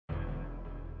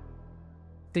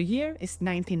The year is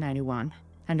 1991,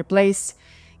 and the place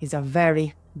is a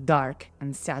very dark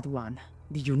and sad one,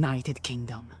 the United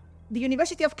Kingdom. The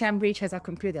University of Cambridge has a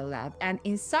computer lab, and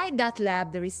inside that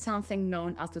lab there is something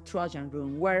known as the Trojan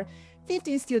Room, where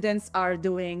 15 students are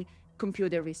doing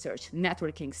computer research,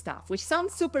 networking stuff, which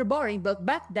sounds super boring, but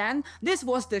back then, this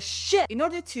was the shit. In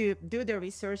order to do the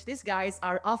research, these guys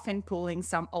are often pulling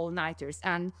some all-nighters,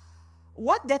 and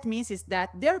what that means is that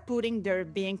they're putting their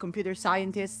being computer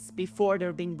scientists before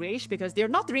they're being rich, because they're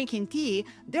not drinking tea,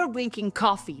 they're drinking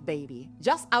coffee, baby.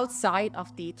 Just outside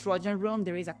of the Trojan Room,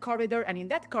 there is a corridor, and in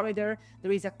that corridor,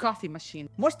 there is a coffee machine.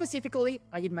 More specifically,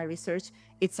 I did my research,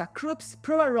 it's a Krupp's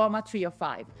Pro Aroma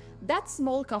 305. That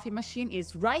small coffee machine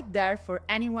is right there for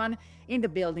anyone in the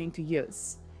building to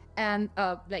use. And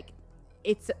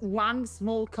it's one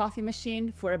small coffee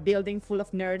machine for a building full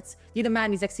of nerds. The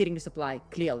demand is exceeding the supply,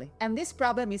 clearly. And this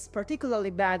problem is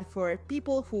particularly bad for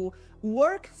people who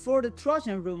work for the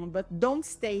Trojan Room but don't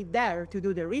stay there to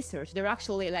do the research. They're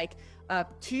actually like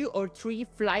 2 or 3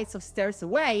 flights of stairs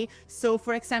away. So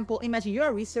for example, imagine you're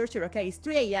a researcher, okay, it's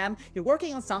 3 a.m., you're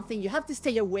working on something, you have to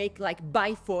stay awake like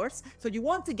by force. So you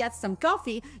want to get some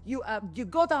coffee, you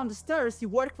go down the stairs, you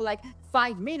work for like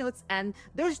 5 minutes, and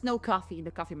there's no coffee in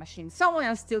the coffee machine. Someone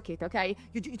else took it, okay?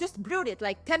 You just brewed it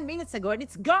like 10 minutes ago and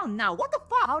it's gone now. What the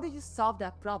fuck? How do you solve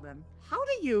that problem? How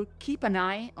do you keep an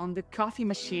eye on the coffee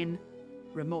machine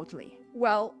remotely?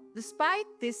 Well, despite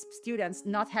these students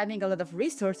not having a lot of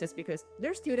resources, because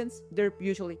they're students, they're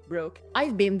usually broke.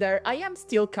 I've been there, I am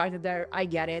still kind of there, I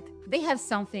get it. They have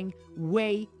something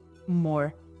way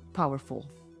more powerful.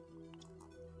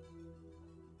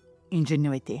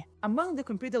 Ingenuity. Among the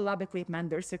computer lab equipment,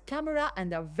 there's a camera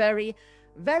and a very,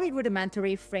 very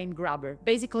rudimentary frame grabber,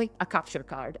 basically a capture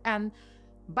card. And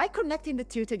by connecting the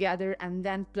two together and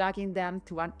then plugging them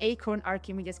to an Acorn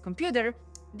Archimedes computer,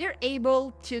 they're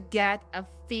able to get a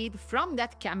feed from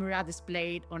that camera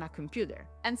displayed on a computer.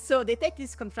 And so they take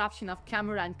this contraption of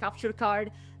camera and capture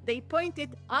card, they point it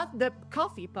at the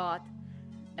coffee pot,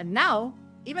 and now,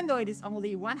 even though it is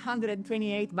only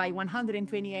 128 by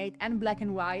 128 and black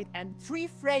and white and 3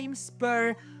 frames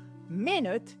per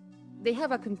minute, they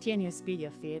have a continuous video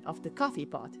feed of the coffee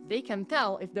pot. They can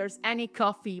tell if there's any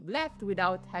coffee left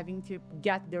without having to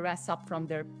get the rest up from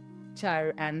their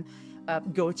chair and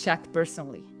go check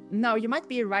personally. Now, you might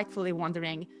be rightfully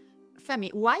wondering,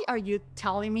 Femi, why are you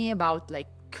telling me about like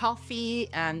coffee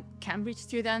and Cambridge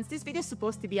students? This video is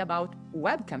supposed to be about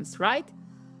webcams, right?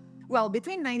 Well,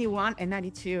 between 91 and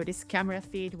 92, this camera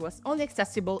feed was only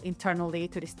accessible internally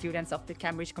to the students of the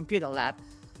Cambridge Computer Lab.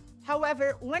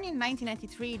 However, when in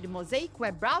 1993 the Mosaic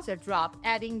web browser dropped,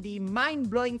 adding the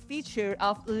mind-blowing feature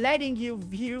of letting you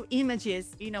view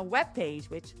images in a web page,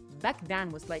 which back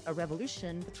then was like a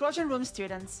revolution, the Trojan Room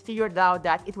students figured out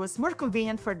that it was more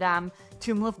convenient for them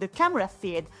to move the camera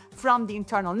feed from the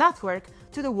internal network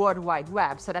to the World Wide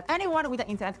Web, so that anyone with an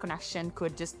internet connection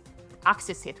could just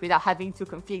access it without having to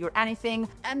configure anything.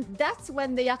 And that's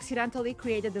when they accidentally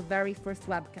created the very first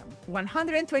webcam.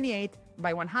 128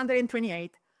 by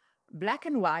 128, black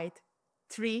and white,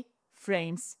 3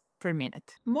 frames per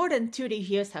minute. More than 30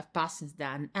 years have passed since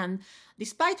then, and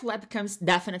despite webcams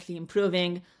definitely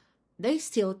improving, they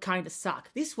still kinda suck.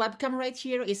 This webcam right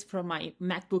here is from my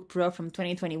MacBook Pro from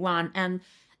 2021, and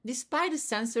despite the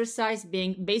sensor size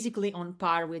being basically on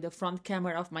par with the front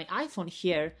camera of my iPhone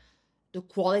here, the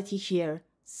quality here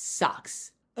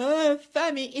sucks.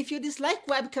 Femi, if you dislike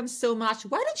webcams so much,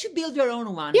 why don't you build your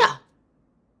own one? Yeah,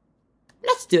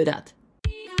 let's do that.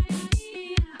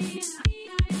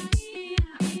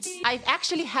 I've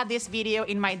actually had this video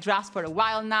in my drafts for a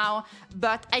while now,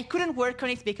 but I couldn't work on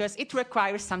it because it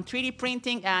requires some 3D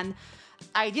printing, and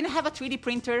I didn't have a 3D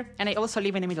printer, and I also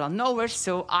live in the middle of nowhere,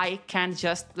 so I can't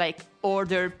just like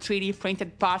order 3D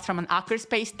printed parts from an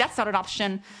hackerspace. That's not an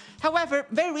option. However,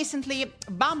 very recently,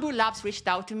 Bamboo Labs reached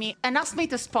out to me and asked me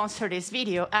to sponsor this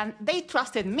video, and they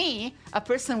trusted me, a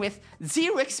person with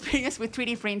 0 experience with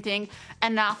 3D printing,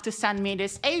 enough to send me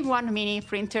this A1 mini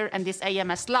printer and this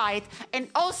AMS Lite, and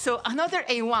also another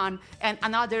A1 and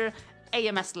another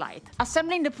AMS Lite.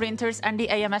 Assembling the printers and the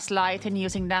AMS Lite and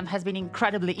using them has been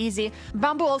incredibly easy.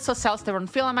 Bamboo also sells their own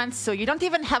filaments, so you don't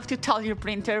even have to tell your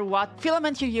printer what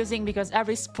filament you're using, because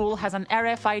every spool has an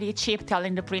RFID chip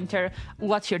telling the printer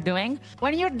what you're doing.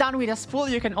 When you're done with a spool,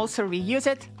 you can also reuse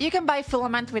it. You can buy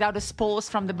filament without the spools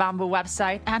from the Bamboo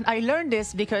website, and I learned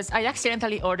this because I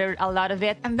accidentally ordered a lot of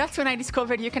it, and that's when I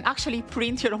discovered you can actually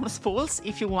print your own spools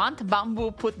if you want.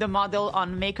 Bamboo put the model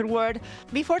on MakerWord.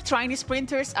 Before trying these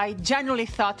printers, I genuinely genuinely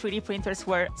thought 3D printers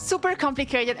were super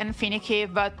complicated and finicky,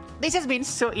 but this has been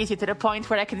so easy to the point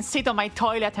where I can sit on my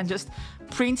toilet and just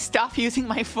print stuff using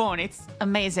my phone. It's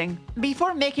amazing.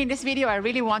 Before making this video, I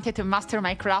really wanted to master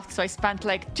my craft, so I spent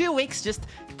like 2 weeks just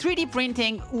 3D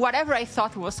printing whatever I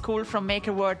thought was cool from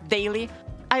Maker World daily.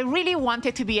 I really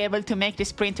wanted to be able to make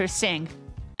this printer sing,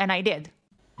 and I did.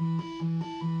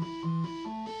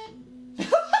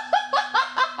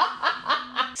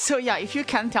 So yeah, if you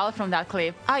can tell from that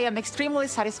clip, I am extremely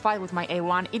satisfied with my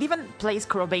A1. It even plays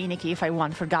Korobeiniki if I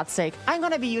want, for God's sake. I'm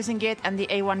gonna be using it and the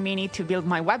A1 Mini to build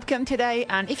my webcam today,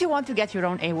 and if you want to get your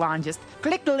own A1, just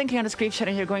click the link in the description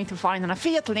and you're going to find an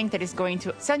affiliate link that is going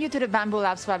to send you to the Bambu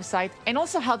Labs website and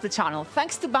also help the channel.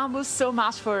 Thanks to Bambu so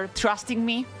much for trusting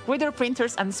me with their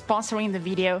printers and sponsoring the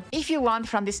video. If you want,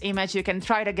 from this image, you can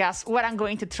try to guess what I'm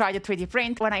going to try to 3D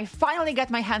print when I finally get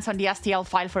my hands on the STL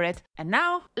file for it. And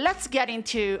now, let's get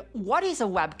into what is a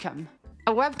webcam?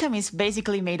 A webcam is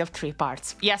basically made of 3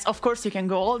 parts. Yes, of course, you can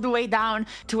go all the way down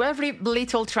to every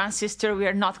little transistor. We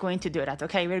are not going to do that,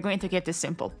 okay? We're going to keep this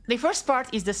simple. The first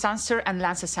part is the sensor and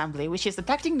lens assembly, which is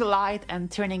detecting the light and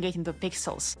turning it into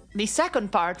pixels. The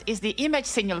second part is the image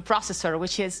signal processor,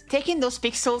 which is taking those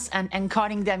pixels and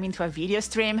encoding them into a video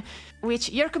stream, which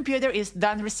your computer is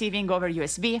done receiving over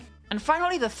USB. And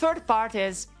finally, the third part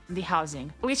is the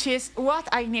housing, which is what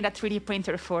I need a 3D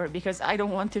printer for, because I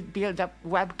don't want to build a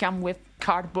webcam with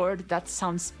cardboard. That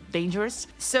sounds dangerous.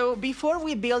 So before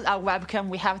we build a webcam,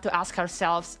 we have to ask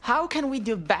ourselves, how can we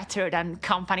do better than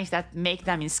companies that make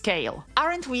them in scale?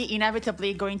 Aren't we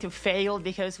inevitably going to fail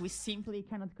because we simply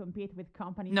cannot compete with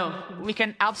companies? No, we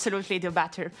can absolutely do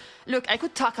better. Look, I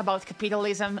could talk about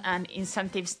capitalism and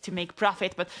incentives to make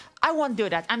profit, but I won't do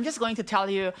that. I'm just going to tell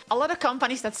you, a lot of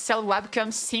companies that sell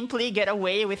webcams simply get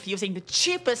away with using the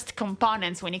cheapest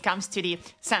components when it comes to the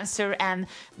sensor and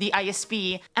the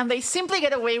ISP, and they simply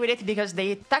get away with it because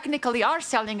they technically are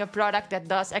selling a product that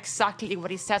does exactly what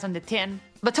it says on the tin,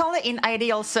 but only in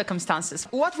ideal circumstances.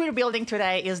 What we're building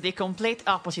today is the complete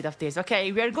opposite of this,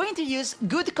 okay? We are going to use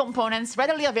good components,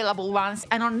 readily available ones,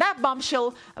 and on that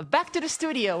bombshell, back to the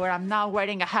studio, where I'm now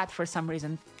wearing a hat for some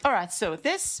reason. Alright, so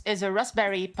this is a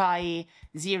Raspberry Pi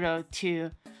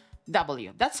 02W.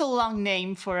 That's a long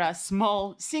name for a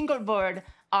small single-board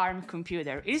ARM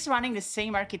computer. It is running the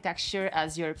same architecture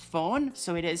as your phone,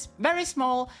 so it is very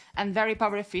small and very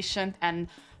power efficient, and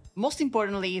most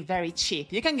importantly, very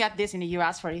cheap. You can get this in the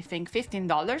US for, I think,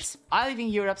 $15. I live in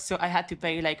Europe, so I had to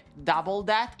pay like double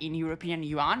that in European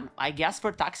yuan. I guess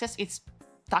for taxes, it's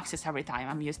taxes every time.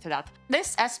 I'm used to that.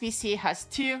 This SPC has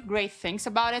 2 great things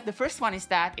about it. The first one is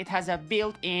that it has a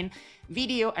built-in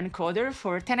video encoder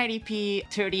for 1080p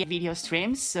 30 video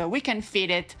streams, so we can feed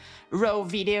it raw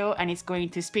video and it's going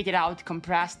to spit it out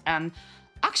compressed and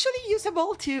actually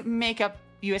usable to make a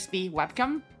USB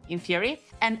webcam in theory.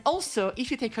 And also,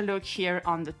 if you take a look here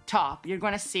on the top, you're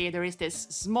gonna see there is this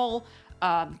small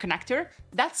connector.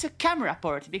 That's a camera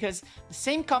port, because the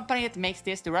same company that makes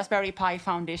this, the Raspberry Pi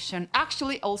Foundation,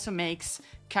 actually also makes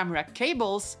camera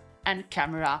cables and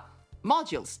camera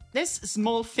modules. This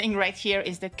small thing right here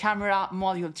is the camera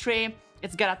module tray.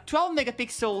 It's got a 12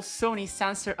 megapixel Sony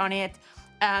sensor on it,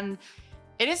 and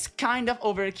it is kind of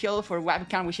overkill for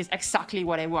webcam, which is exactly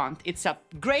what I want. It's a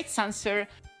great sensor,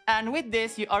 and with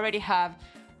this you already have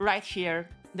right here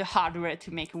the hardware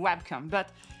to make a webcam, but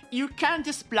you can't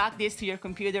just plug this to your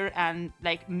computer and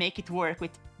like make it work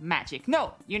with magic.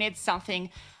 No, you need something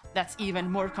that's even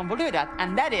more convoluted,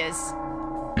 and that is...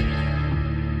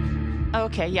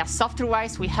 Okay, yeah,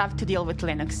 software-wise, we have to deal with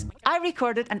Linux. I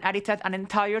recorded and edited an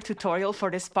entire tutorial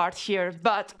for this part here,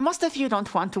 but most of you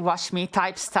don't want to watch me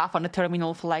type stuff on the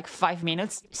terminal for like 5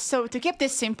 minutes. So to keep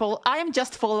this simple, I am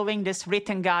just following this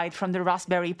written guide from the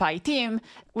Raspberry Pi team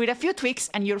with a few tweaks,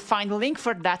 and you'll find a link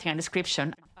for that in the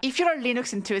description. If you're a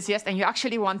Linux enthusiast and you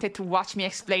actually wanted to watch me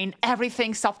explain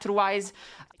everything software-wise,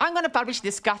 I'm gonna publish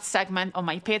this cut segment on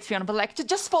my Patreon, but like,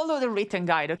 just follow the written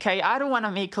guide, okay? I don't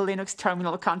wanna make Linux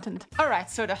terminal content. Alright,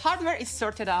 so the hardware is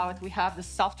sorted out. We have the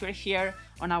software here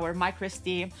on our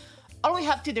microSD. All we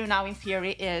have to do now in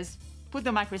theory is put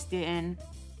the microSD in,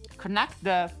 connect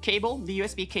the cable, the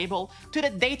USB cable, to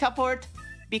the data port.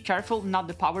 Be careful, not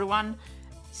the power one.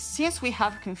 Since we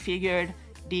have configured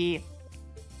the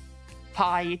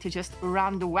Pi to just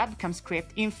run the webcam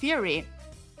script, in theory,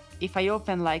 if I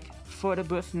open like photo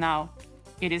booth now,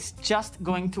 it is just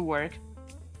going to work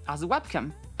as a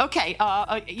webcam. Okay,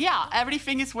 yeah,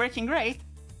 everything is working great.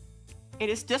 It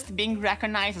is just being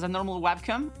recognized as a normal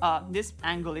webcam. This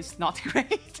angle is not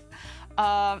great.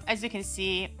 As you can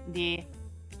see, the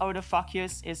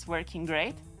autofocus is working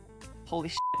great. Holy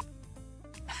shit.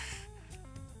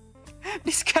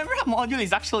 This camera module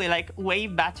is actually like way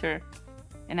better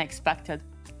than I expected.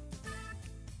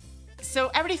 So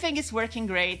everything is working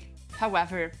great.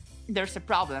 However, there's a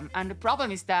problem. And the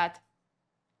problem is that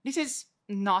this is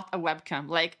not a webcam.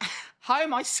 Like, how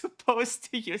am I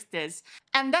supposed to use this?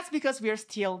 And that's because we are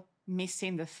still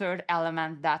missing the third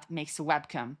element that makes a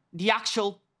webcam. The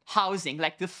actual housing,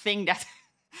 like the thing that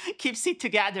keeps it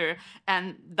together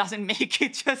and doesn't make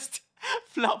it just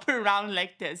flop around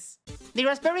like this. The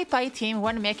Raspberry Pi team,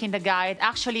 when making the guide,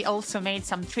 actually also made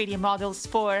some 3D models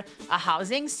for a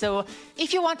housing, so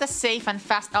if you want a safe and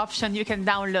fast option, you can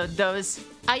download those.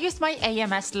 I used my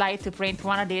AMS Lite to print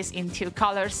one of these in 2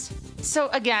 colors. So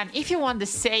again, if you want the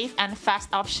safe and fast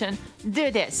option,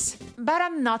 do this. But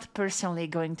I'm not personally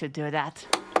going to do that.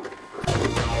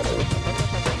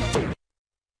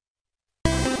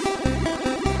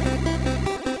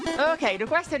 Okay, the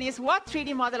question is, what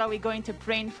 3D model are we going to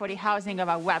print for the housing of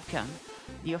our webcam?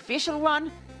 The official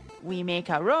one? We make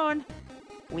our own?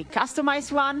 We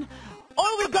customize one?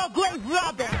 Or we go grave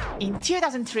robbing? In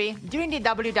 2003, during the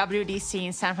WWDC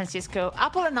in San Francisco,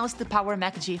 Apple announced the Power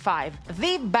Mac G5,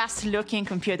 the best looking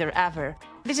computer ever.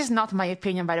 This is not my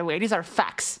opinion, by the way, these are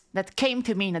facts that came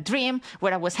to me in a dream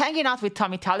where I was hanging out with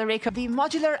Tommy Tallarico. The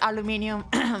modular aluminum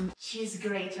cheese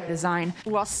grater design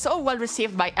was so well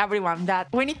received by everyone that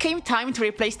when it came time to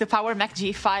replace the Power Mac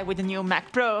G5 with the new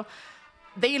Mac Pro,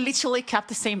 they literally kept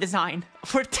the same design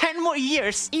for 10 more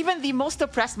years. Even the most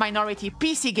oppressed minority,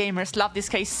 PC gamers, love this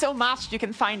case so much you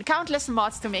can find countless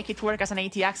mods to make it work as an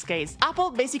ATX case. Apple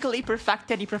basically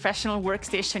perfected the professional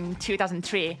workstation in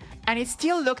 2003, and it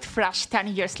still looked fresh 10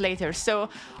 years later, so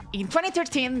in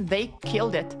 2013 they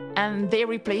killed it, and they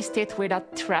replaced it with a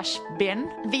trash bin.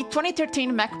 The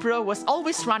 2013 Mac Pro was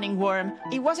always running warm.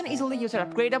 It wasn't easily user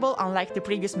upgradable, unlike the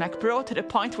previous Mac Pro, to the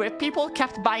point where people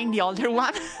kept buying the older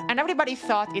one, and everybody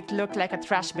thought it looked like a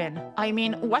trash bin. I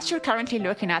mean, what you're currently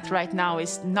looking at right now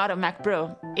is not a Mac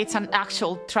Pro. It's an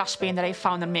actual trash bin that I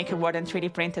found on MakerWord and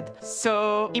 3D printed.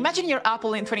 So imagine you're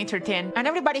Apple in 2013 and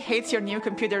everybody hates your new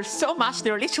computer so much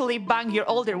they're literally buying your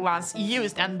older ones,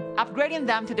 used, and upgrading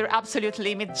them to their absolute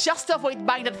limit just to avoid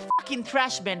buying that fucking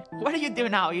trash bin. What do you do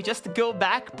now? You just go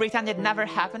back, pretend it never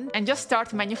happened, and just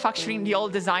start manufacturing the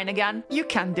old design again? You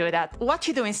can't do that. What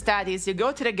you do instead is you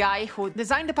go to the guy who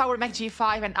designed the Power Mac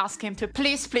G5 and ask him to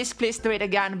please do it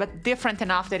again, but different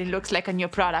enough that it looks like a new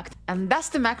product. And that's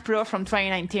the Mac Pro from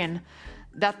 2019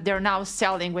 that they're now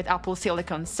selling with Apple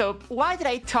Silicon. So why did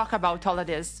I talk about all of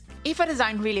this? If a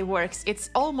design really works, it's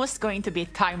almost going to be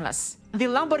timeless. The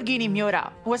Lamborghini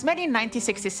Miura was made in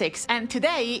 1966, and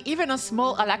today, even a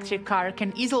small electric car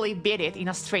can easily beat it in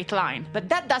a straight line. But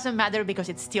that doesn't matter because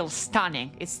it's still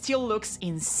stunning. It still looks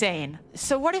insane.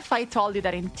 So what if I told you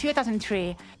that in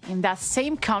 2003, in that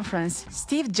same conference,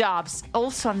 Steve Jobs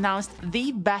also announced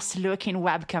the best looking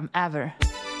webcam ever?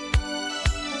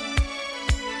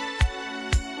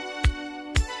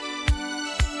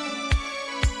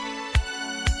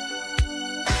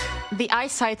 The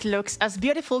eyesight looks as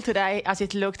beautiful today as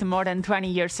it looked more than 20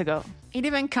 years ago. It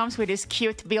even comes with this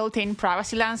cute built-in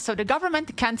privacy lens, so the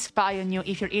government can't spy on you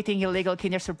if you're eating illegal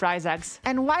Kinder Surprise eggs.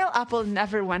 And while Apple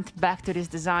never went back to this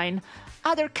design,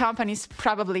 other companies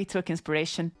probably took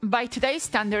inspiration. By today's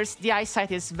standards, the eyesight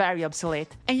is very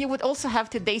obsolete. And you would also have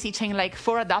to daisy chain like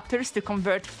 4 adapters to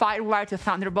convert FireWire to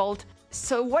Thunderbolt.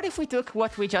 So what if we took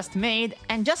what we just made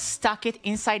and just stuck it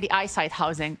inside the eyesight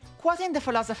housing? Quoting the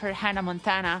philosopher Hannah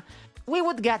Montana, we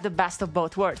would get the best of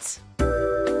both worlds.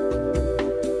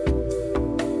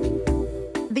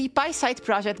 The PiSight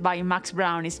project by Max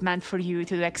Brown is meant for you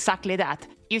to do exactly that.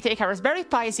 You take a Raspberry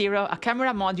Pi Zero, a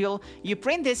camera module, you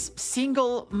print this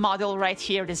single model right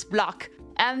here, this block,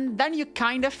 and then you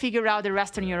kind of figure out the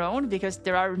rest on your own because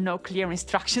there are no clear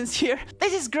instructions here.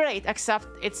 This is great, except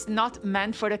it's not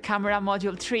meant for the camera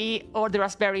module 3 or the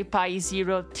Raspberry Pi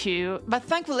Zero 2. But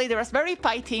thankfully, the Raspberry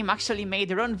Pi team actually made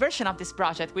their own version of this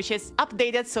project, which is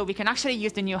updated so we can actually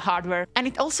use the new hardware. And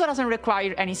it also doesn't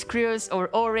require any screws or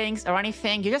O-rings or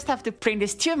anything. You just have to print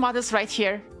these 2 models right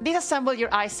here, disassemble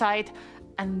your eyesight,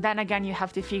 and then again you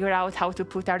have to figure out how to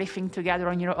put everything together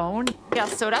on your own. Yeah,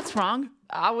 so that's wrong.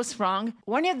 I was wrong.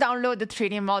 When you download the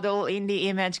 3D model in the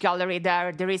image gallery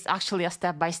there is actually a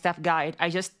step-by-step guide. I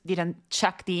just didn't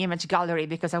check the image gallery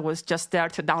because I was just there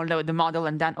to download the model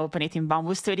and then open it in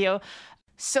Bamboo Studio.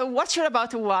 So what you're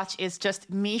about to watch is just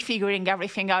me figuring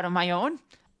everything out on my own.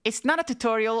 It's not a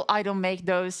tutorial, I don't make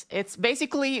those. It's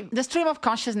basically the stream of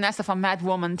consciousness of a mad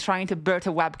woman trying to birth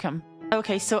a webcam.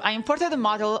 Okay, so I imported the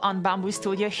model on Bamboo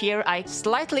Studio here, I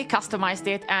slightly customized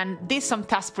it and did some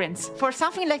test prints. For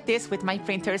something like this with my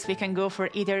printers, we can go for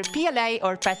either PLA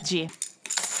or PETG.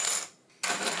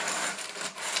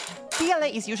 PLA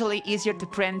is usually easier to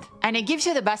print, and it gives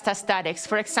you the best aesthetics.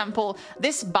 For example,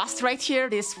 this bust right here,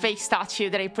 this fake statue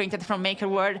that I printed from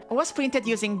MakerWorld, was printed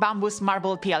using Bamboo's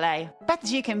marble PLA.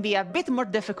 PETG can be a bit more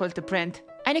difficult to print,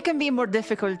 and it can be more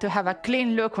difficult to have a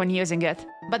clean look when using it.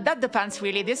 But that depends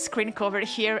really. This screen cover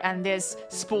here and this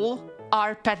spool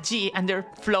are PETG and they're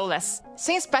flawless.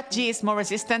 Since PETG is more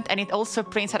resistant and it also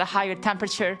prints at a higher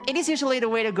temperature, it is usually the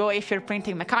way to go if you're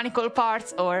printing mechanical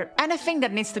parts or anything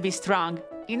that needs to be strong.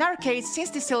 In our case, since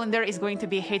the cylinder is going to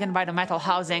be hidden by the metal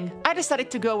housing, I decided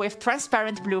to go with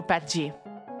transparent blue PETG.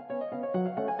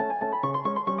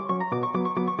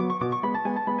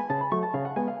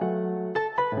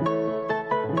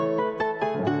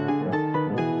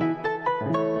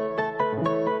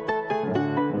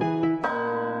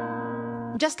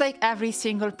 Just like every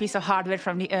single piece of hardware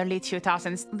from the early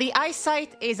 2000s, the iSight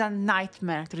is a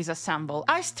nightmare to disassemble.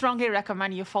 I strongly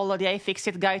recommend you follow the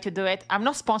iFixit guide to do it. I'm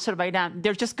not sponsored by them,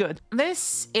 they're just good.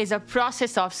 This is a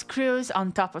process of screws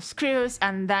on top of screws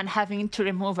and then having to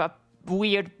remove a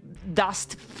weird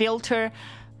dust filter.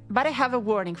 But I have a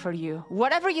warning for you.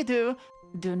 Whatever you do,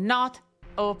 do not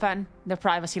open the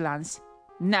privacy lens.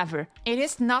 Never. It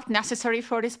is not necessary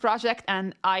for this project,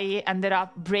 and I ended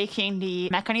up breaking the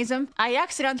mechanism. I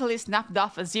accidentally snapped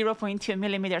off a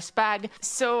 0.2mm spag,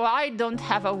 so I don't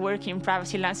have a working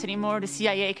privacy lens anymore. The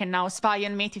CIA can now spy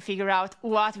on me to figure out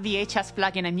what VHS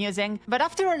plugin I'm using. But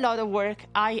after a lot of work,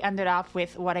 I ended up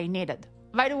with what I needed.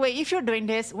 By the way, if you're doing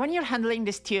this, when you're handling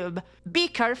this tube, be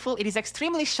careful, it is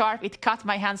extremely sharp, it cut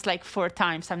my hands like 4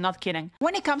 times, I'm not kidding.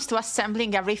 When it comes to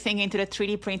assembling everything into the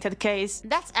 3D printed case,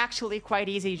 that's actually quite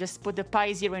easy. You just put the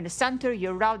Pi Zero in the center,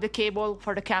 you route the cable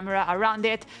for the camera around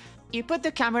it, you put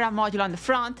the camera module on the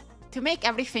front. To make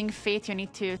everything fit, you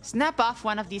need to snap off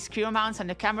one of these screw mounts on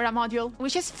the camera module,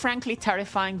 which is frankly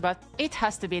terrifying, but it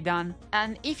has to be done.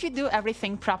 And if you do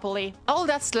everything properly, all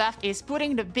that's left is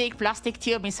putting the big plastic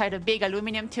tube inside a big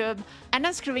aluminum tube, and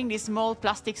then screwing this small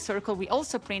plastic circle we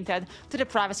also printed to the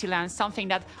privacy lens, something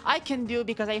that I can do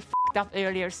because I f***ed up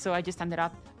earlier, so I just ended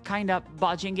up kinda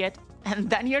bodging it, and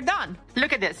then you're done.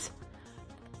 Look at this.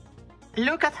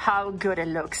 Look at how good it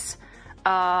looks.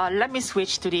 Let me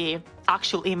switch to the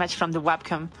actual image from the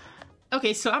webcam.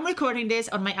 Okay, so I'm recording this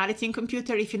on my editing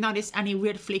computer. If you notice any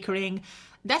weird flickering,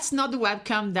 that's not the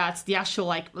webcam, that's the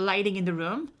actual lighting in the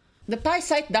room. The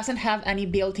PiSight doesn't have any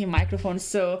built-in microphone,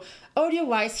 so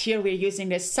audio-wise here we're using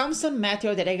this Samsung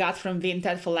Meteor that I got from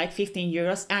Vinted for like 15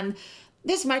 euros, and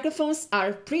these microphones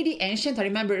are pretty ancient. I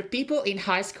remember people in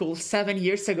high school 7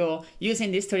 years ago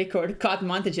using this to record cut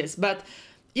montages, but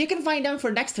you can find them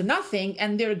for next to nothing,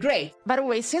 and they're great. By the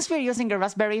way, since we're using a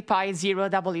Raspberry Pi Zero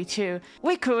W2,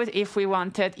 we could, if we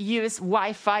wanted, use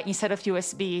Wi-Fi instead of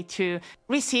USB to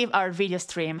receive our video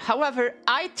stream. However,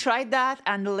 I tried that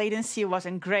and the latency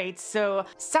wasn't great, so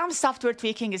some software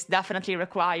tweaking is definitely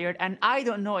required, and I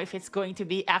don't know if it's going to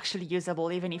be actually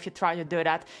usable even if you try to do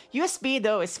that. USB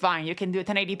though is fine. You can do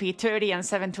 1080p 30 and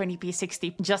 720p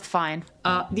 60 just fine.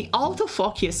 The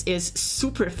autofocus is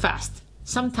super fast.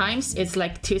 Sometimes it's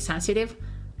like too sensitive.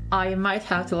 I might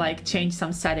have to change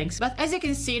some settings. But as you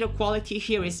can see, the quality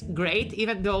here is great,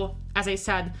 even though, as I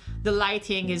said, the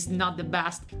lighting is not the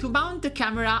best. To mount the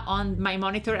camera on my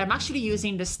monitor, I'm actually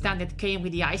using the stand that came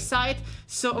with the iSight.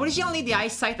 So originally the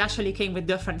iSight actually came with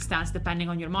different stands depending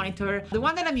on your monitor. The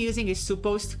one that I'm using is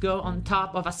supposed to go on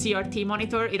top of a CRT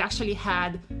monitor. It actually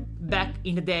had, back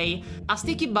in the day, a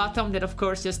sticky bottom that of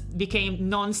course just became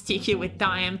non-sticky with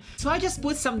time. So I just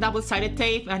put some double-sided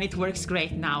tape and it works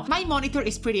great now. My monitor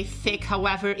is pretty thick,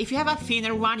 however, if you have a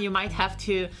thinner one, you might have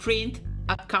to print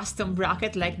a custom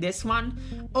bracket like this one.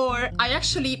 Or I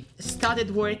actually started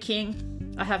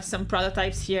working, I have some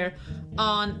prototypes here,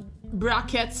 on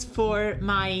brackets for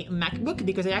my MacBook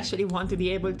because I actually want to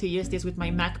be able to use this with my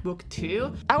MacBook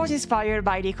too. I was inspired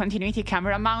by the continuity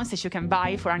camera mounts that you can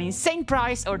buy for an insane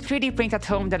price or 3D print at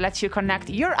home that lets you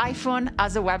connect your iPhone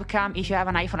as a webcam if you have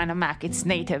an iPhone and a Mac. It's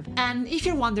native. And if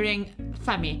you're wondering,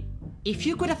 Femi, if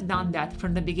you could have done that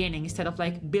from the beginning instead of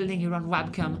building your own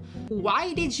webcam,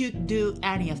 why did you do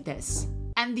any of this?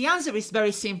 And the answer is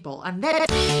very simple, and that